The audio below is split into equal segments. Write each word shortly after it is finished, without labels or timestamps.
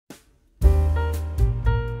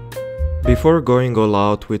Before going all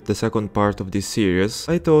out with the second part of this series,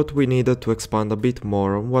 I thought we needed to expand a bit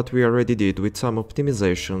more on what we already did with some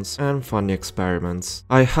optimizations and funny experiments.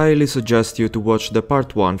 I highly suggest you to watch the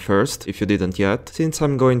part 1 first, if you didn't yet, since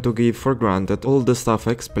I'm going to give for granted all the stuff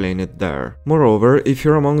I explained there. Moreover, if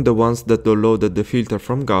you're among the ones that downloaded the filter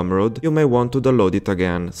from Gumroad, you may want to download it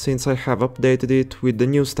again, since I have updated it with the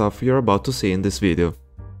new stuff you're about to see in this video.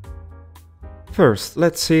 First,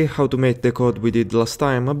 let's see how to make the code we did last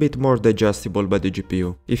time a bit more digestible by the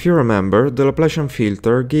GPU. If you remember, the Laplacian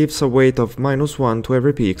filter gives a weight of -1 to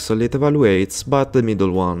every pixel it evaluates but the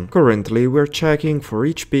middle one. Currently, we're checking for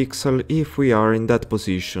each pixel if we are in that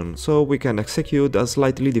position, so we can execute a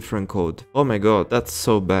slightly different code. Oh my god, that's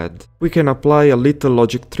so bad. We can apply a little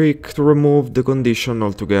logic trick to remove the condition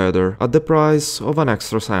altogether, at the price of an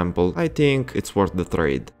extra sample. I think it's worth the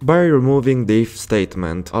trade. By removing the if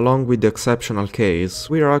statement, along with the exceptional case,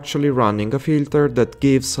 we are actually running a filter that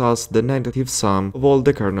gives us the negative sum of all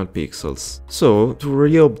the kernel pixels. So, to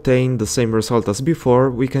re-obtain the same result as before,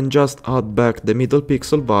 we can just add back the middle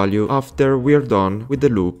pixel value after we are done with the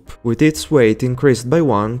loop, with its weight increased by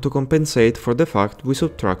 1 to compensate for the fact we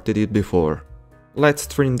subtracted it before. Let's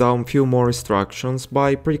trim down few more instructions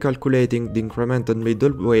by pre-calculating the incremented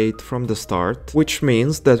middle weight from the start, which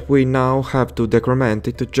means that we now have to decrement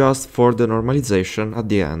it just for the normalization at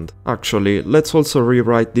the end. Actually, let's also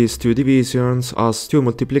rewrite these two divisions as two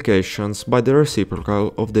multiplications by the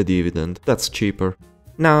reciprocal of the dividend. That's cheaper.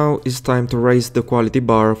 Now it's time to raise the quality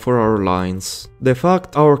bar for our lines. The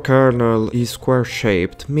fact our kernel is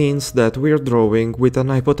square-shaped means that we're drawing with an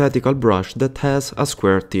hypothetical brush that has a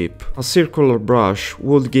square tip. A circular brush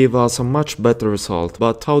would give us a much better result,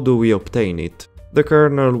 but how do we obtain it? The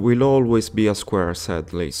kernel will always be a square,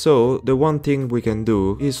 sadly, so the one thing we can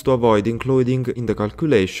do is to avoid including in the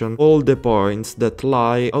calculation all the points that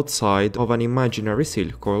lie outside of an imaginary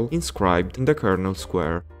circle inscribed in the kernel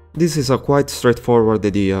square. This is a quite straightforward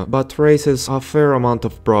idea, but raises a fair amount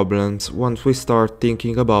of problems once we start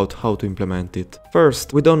thinking about how to implement it.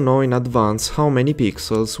 First, we don't know in advance how many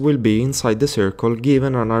pixels will be inside the circle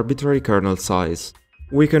given an arbitrary kernel size.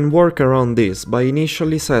 We can work around this by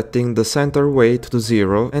initially setting the center weight to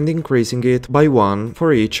 0 and increasing it by 1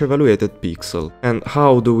 for each evaluated pixel. And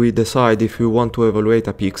how do we decide if we want to evaluate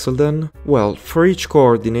a pixel then? Well, for each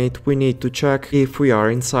coordinate we need to check if we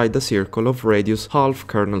are inside a circle of radius half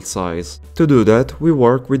kernel size. To do that, we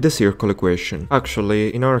work with the circle equation.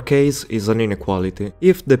 Actually, in our case, is an inequality.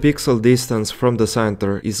 If the pixel distance from the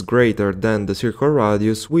center is greater than the circle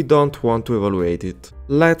radius, we don't want to evaluate it.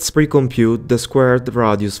 Let's pre-compute the squared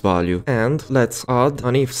radius value, and let's add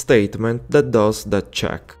an if statement that does that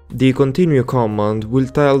check. The continue command will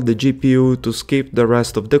tell the GPU to skip the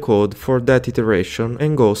rest of the code for that iteration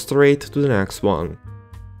and go straight to the next one.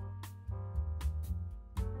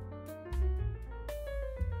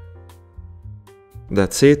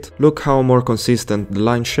 That's it. Look how more consistent the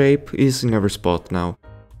line shape is in every spot now.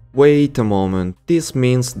 Wait a moment, this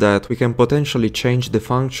means that we can potentially change the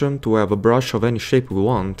function to have a brush of any shape we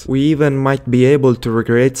want. We even might be able to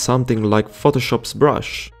recreate something like Photoshop's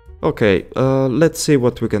brush. Okay, let's see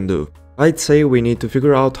what we can do. I'd say we need to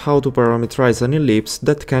figure out how to parameterize an ellipse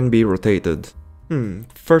that can be rotated.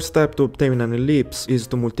 First step to obtain an ellipse is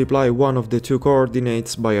to multiply one of the two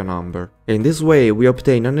coordinates by a number. In this way we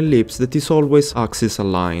obtain an ellipse that is always axis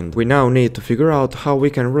aligned. We now need to figure out how we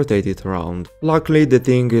can rotate it around. Luckily the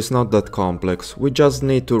thing is not that complex, we just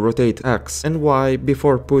need to rotate x and y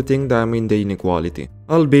before putting them in the inequality.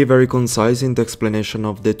 I'll be very concise in the explanation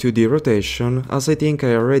of the 2D rotation, as I think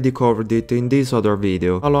I already covered it in this other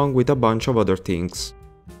video, along with a bunch of other things.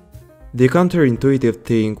 The counterintuitive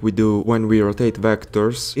thing we do when we rotate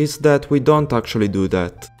vectors is that we don't actually do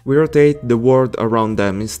that. We rotate the world around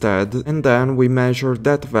them instead, and then we measure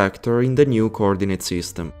that vector in the new coordinate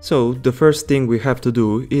system. So, the first thing we have to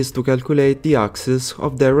do is to calculate the axis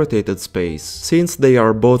of the rotated space. Since they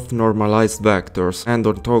are both normalized vectors and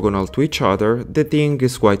orthogonal to each other, the thing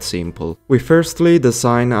is quite simple. We firstly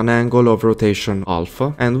design an angle of rotation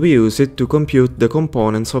alpha, and we use it to compute the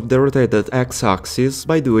components of the rotated x-axis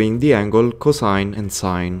by doing the angle cosine and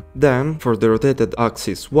sine. Then, for the rotated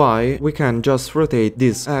axis y, we can just rotate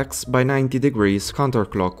this x by 90 degrees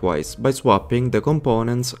counterclockwise by swapping the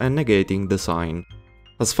components and negating the sign.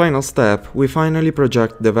 As final step, we finally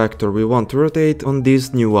project the vector we want to rotate on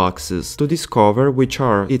this new axis to discover which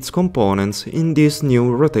are its components in this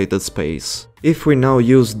new rotated space. If we now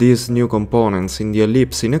use these new components in the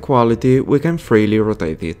ellipse inequality, we can freely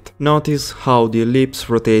rotate it. Notice how the ellipse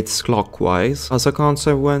rotates clockwise as a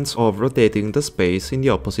consequence of rotating the space in the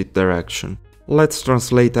opposite direction. Let's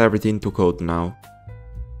translate everything to code now.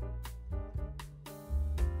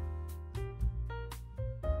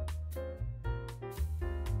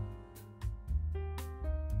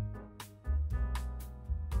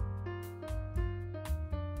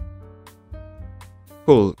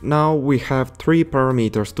 Cool, now we have 3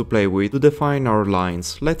 parameters to play with to define our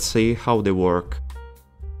lines. Let's see how they work.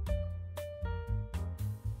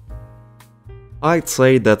 I'd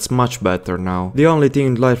say that's much better now. The only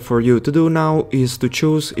thing left for you to do now is to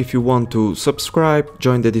choose if you want to subscribe,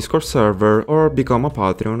 join the Discord server or become a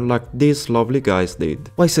Patreon like these lovely guys did.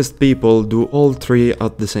 Wisest people do all 3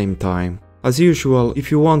 at the same time. As usual, if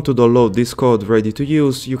you want to download this code ready to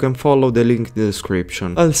use, you can follow the link in the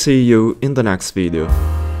description. I'll see you in the next video.